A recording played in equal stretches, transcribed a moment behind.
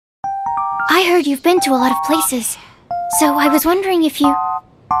I heard you've been to a lot of places, so I was wondering if you...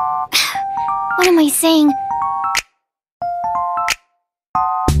 What am I saying?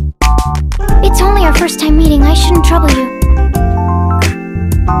 It's only our first time meeting, I shouldn't trouble you.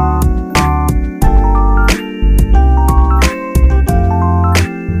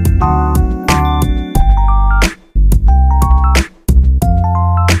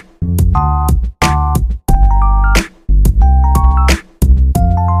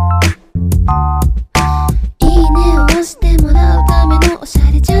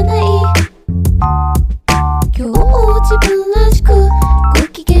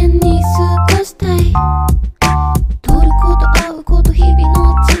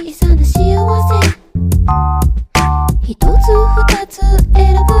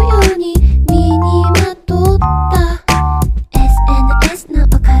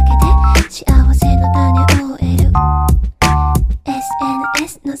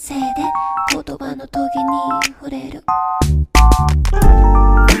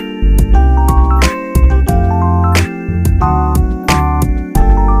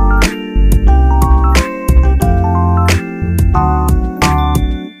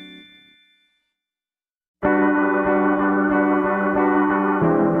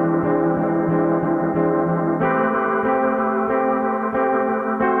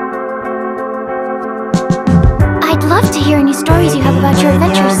 Stories you have about your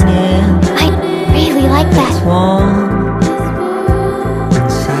adventures. I'd really like that.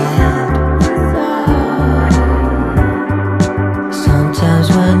 Sometimes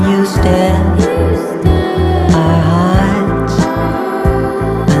when you stare, our hearts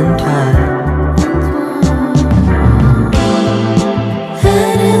entwine.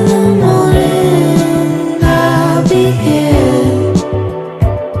 And in the morning, I'll be here.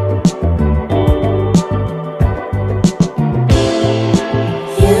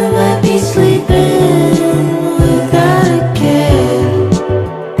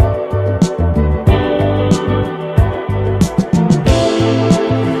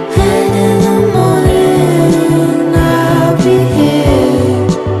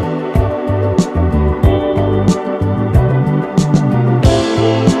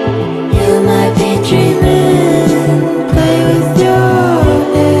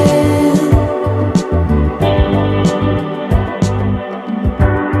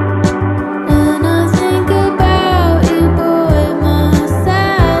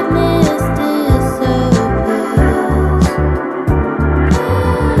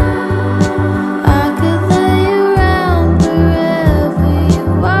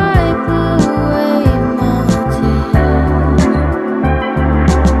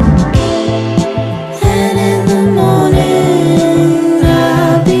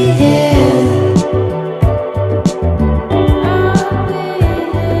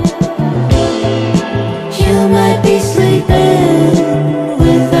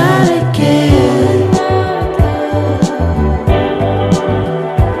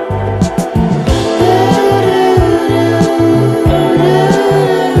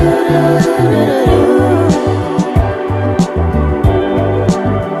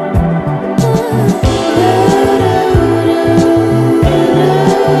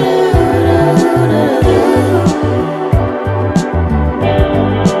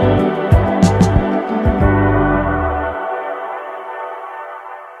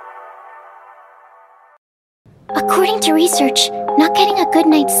 According to research, not getting a good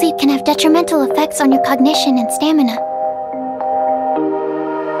night's sleep can have detrimental effects on your cognition and stamina.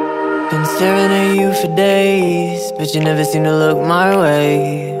 Been staring at you for days, but you never seem to look my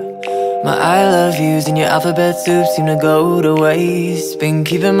way. My I love yous and your alphabet soup seem to go to waste. Been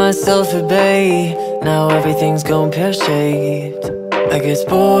keeping myself at bay, now everything's gone pear-shaped. I guess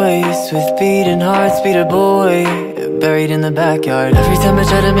boys with beating hearts beat a boy buried in the backyard. Every time I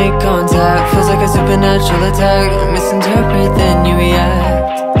try to make contact, feels like a supernatural attack. I misinterpret, then you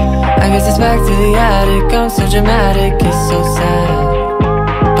react. I guess it's back to the attic, I'm so dramatic, it's so sad.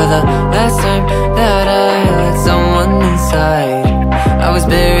 But the last time that I let someone inside, I was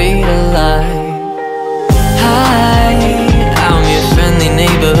buried alive. Hi, I'm your friendly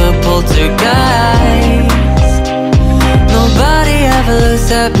neighborhood poltergeist. Nobody ever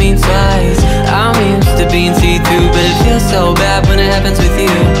looks at me twice. I'm used to being see-through, but it feels so bad when it happens with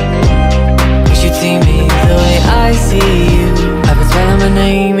you. Wish you'd see me the way I see you. I've been spelling my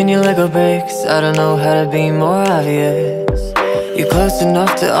name in your Lego bricks. I don't know how to be more obvious. You're close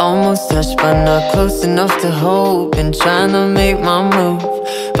enough to almost touch, but not close enough to hold. Been trying to make my move,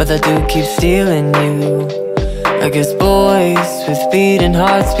 but that dude keeps stealing you. I guess boys with beating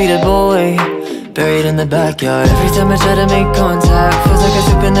hearts beat a boy buried in the backyard. Every time I try to make contact, feels like a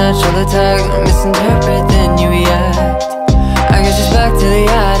supernatural attack. I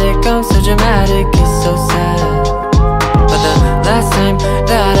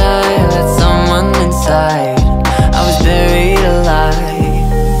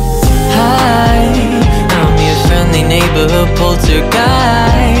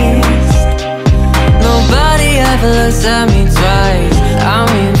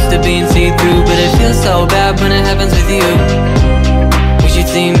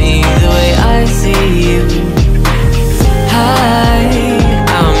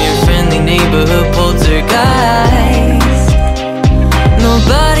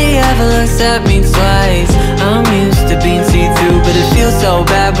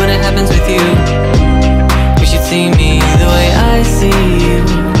vibe when it happens with you. You should see me the way I see you.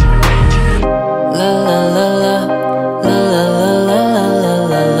 La la la la, la la la la la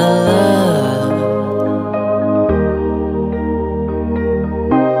la la la.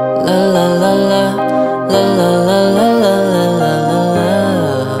 La la la la, la la la la la la la la.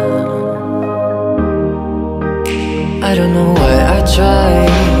 I don't know why I tried.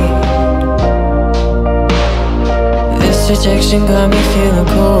 This rejection got me feeling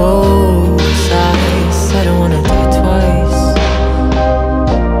cold inside. I don't wanna die twice.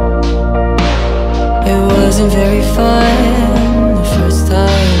 It wasn't very fun the first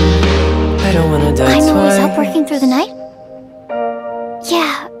time. I don't wanna die twice. I know help working through the night?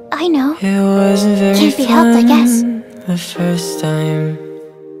 Yeah, I know. It wasn't very Can't be helped, I guess. the first time.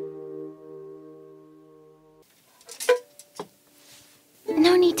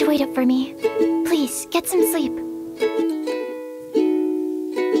 No need to wait up for me. Please, get some sleep.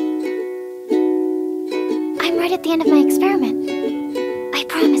 I'm right at the end of my experiment. I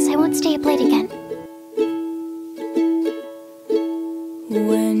promise I won't stay up late again.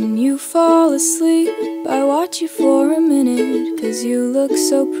 When you fall asleep, I watch you for a minute, 'cause you look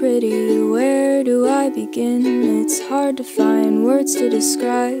so pretty. Where do I begin? It's hard to find words to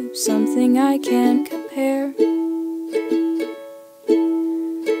describe something I can't compare.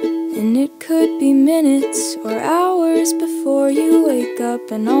 And it could be minutes or hours before you wake up,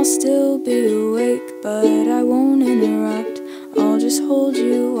 and I'll still be awake, but I won't interrupt. I'll just hold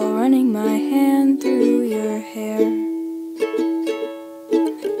you while running my hand through your hair.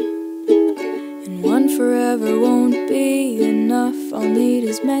 And one forever won't be enough. I'll need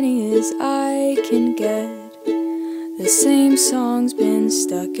as many as I can get. The same song's been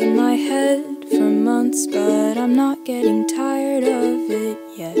stuck in my head for months, but I'm not getting tired of it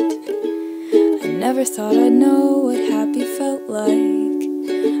yet. I never thought I'd know what happy felt like,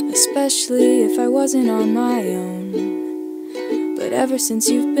 especially if I wasn't on my own. But ever since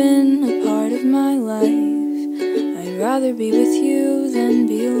you've been a part of my life, I'd rather be with you than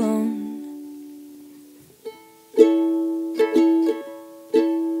be alone.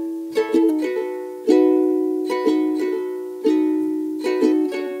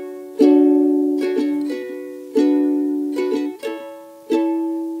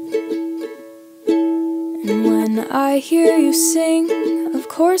 I hear you sing, of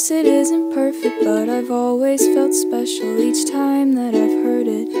course it isn't perfect, but I've always felt special each time that I've heard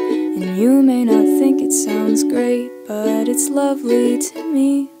it. And you may not think it sounds great, but it's lovely to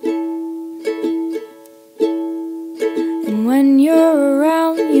me. And when you're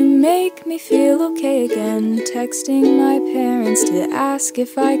around, you make me feel okay again. Texting my parents to ask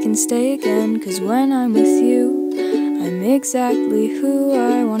if I can stay again, 'cause when I'm with you, I'm exactly who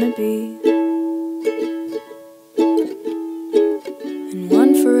I wanna be.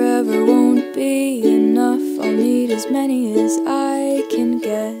 Forever won't be enough. I'll need as many as I can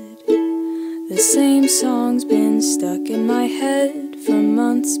get. The same song's been stuck in my head for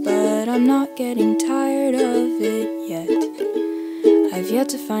months, but I'm not getting tired of it yet. I've yet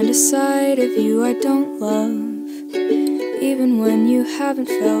to find a side of you I don't love, even when you haven't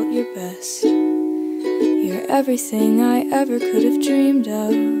felt your best. You're everything I ever could have dreamed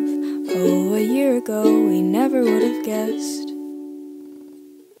of. Oh, a year ago we never would have guessed.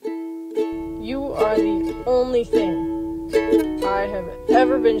 You are the only thing I have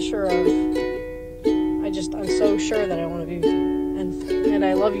ever been sure of. I'm so sure that I want to be, and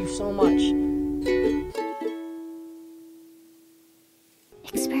I love you so much.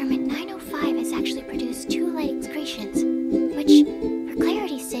 Experiment 905 has actually produced 2 light excretions, which, for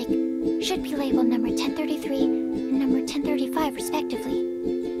clarity's sake, should be labeled number 1033 and number 1035 respectively.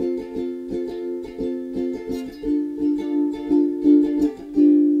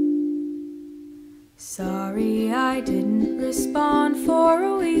 Sorry I didn't respond for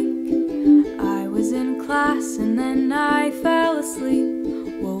a week. I was in class and then I fell asleep.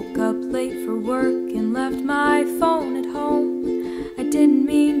 Woke up late for work and left my phone at home. I didn't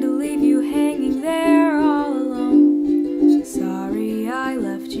mean to leave you hanging there all alone. Sorry I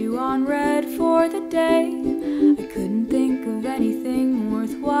left you on red for the day. I couldn't think of anything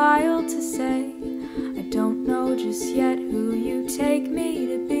worthwhile to say. I don't know just yet who you take me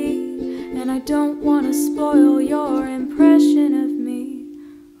to be, and I don't want to spoil your impression of me.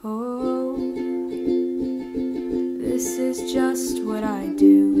 Oh, this is just what I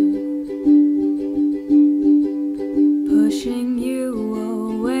do, pushing you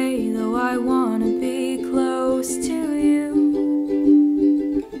away, though I want to be close to you.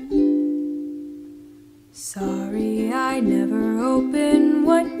 Sorry I never opened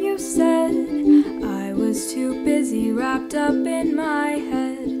what you said. I was too busy wrapped up in my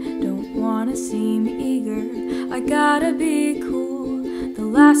head. wanna seem eager, I gotta be cool. The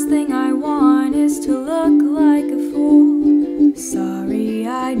last thing I want is to look like a fool. Sorry,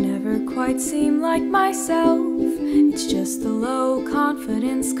 I never quite seem like myself. It's just the low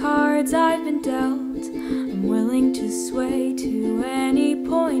confidence cards I've been dealt. I'm willing to sway to any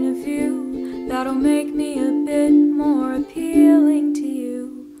point of view that'll make me a bit more appealing to you.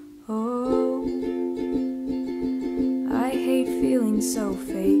 Oh, I hate feeling so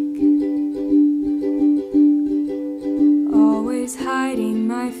fake, always hiding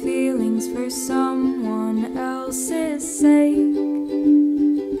my feelings for someone else's sake.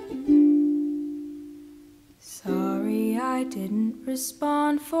 Sorry I didn't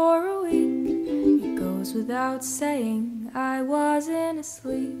respond for a week. It goes without saying I wasn't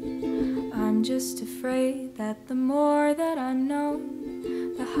asleep. I'm just afraid that the more that I know,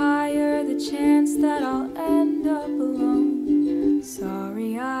 the higher the chance that I'll end up alone.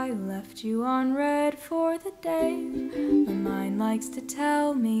 Sorry I left you on red for the day. My mind likes to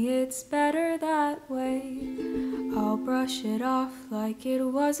tell me it's better that way. I'll brush it off like it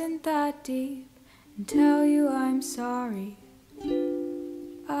wasn't that deep and tell you I'm sorry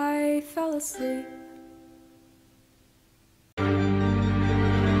I fell asleep.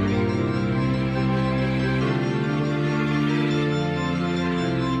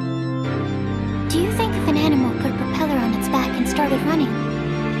 Do you think if an animal put a propeller on its back and started running,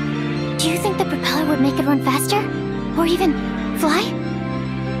 do you think the propeller would make it run faster? Or even fly?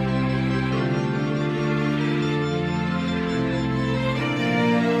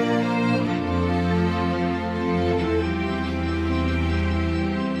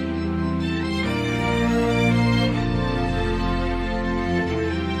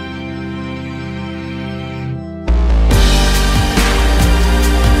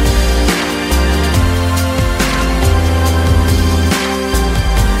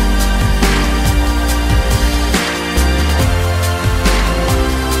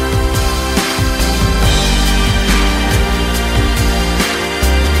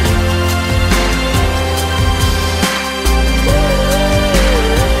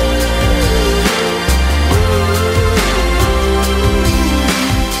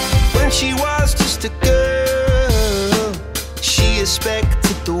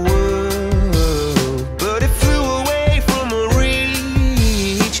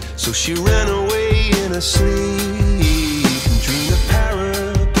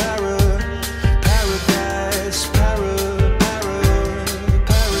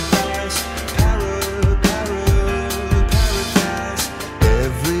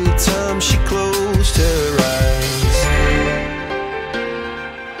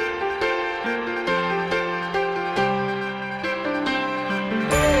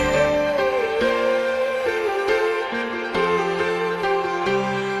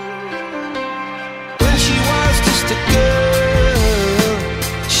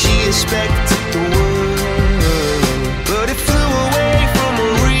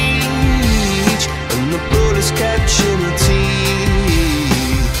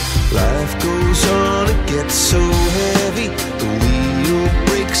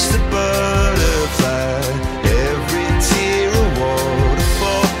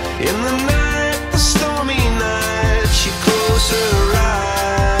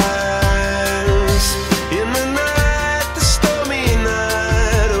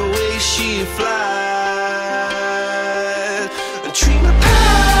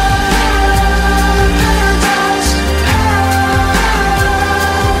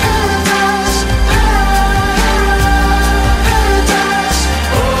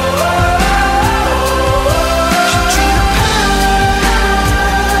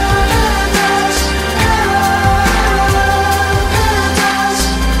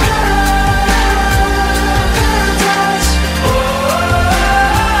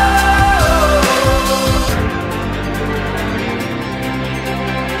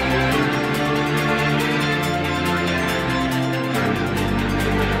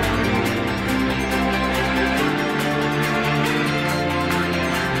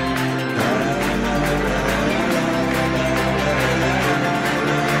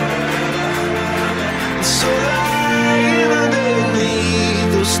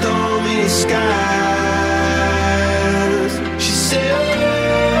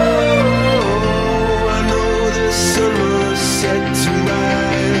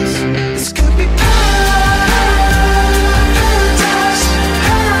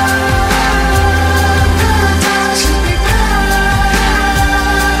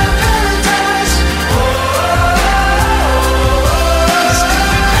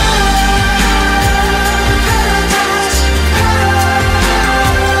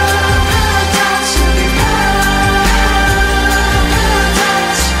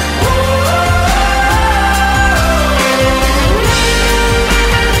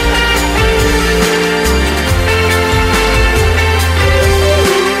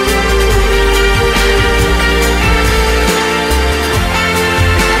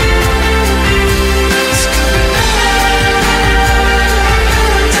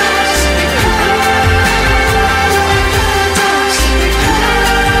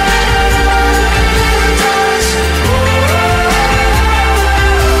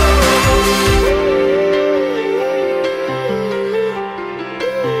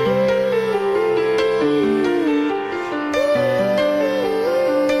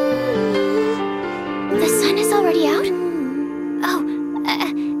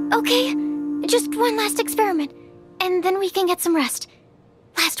 Okay? Just one last experiment, and then we can get some rest.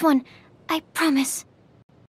 Last one, I promise.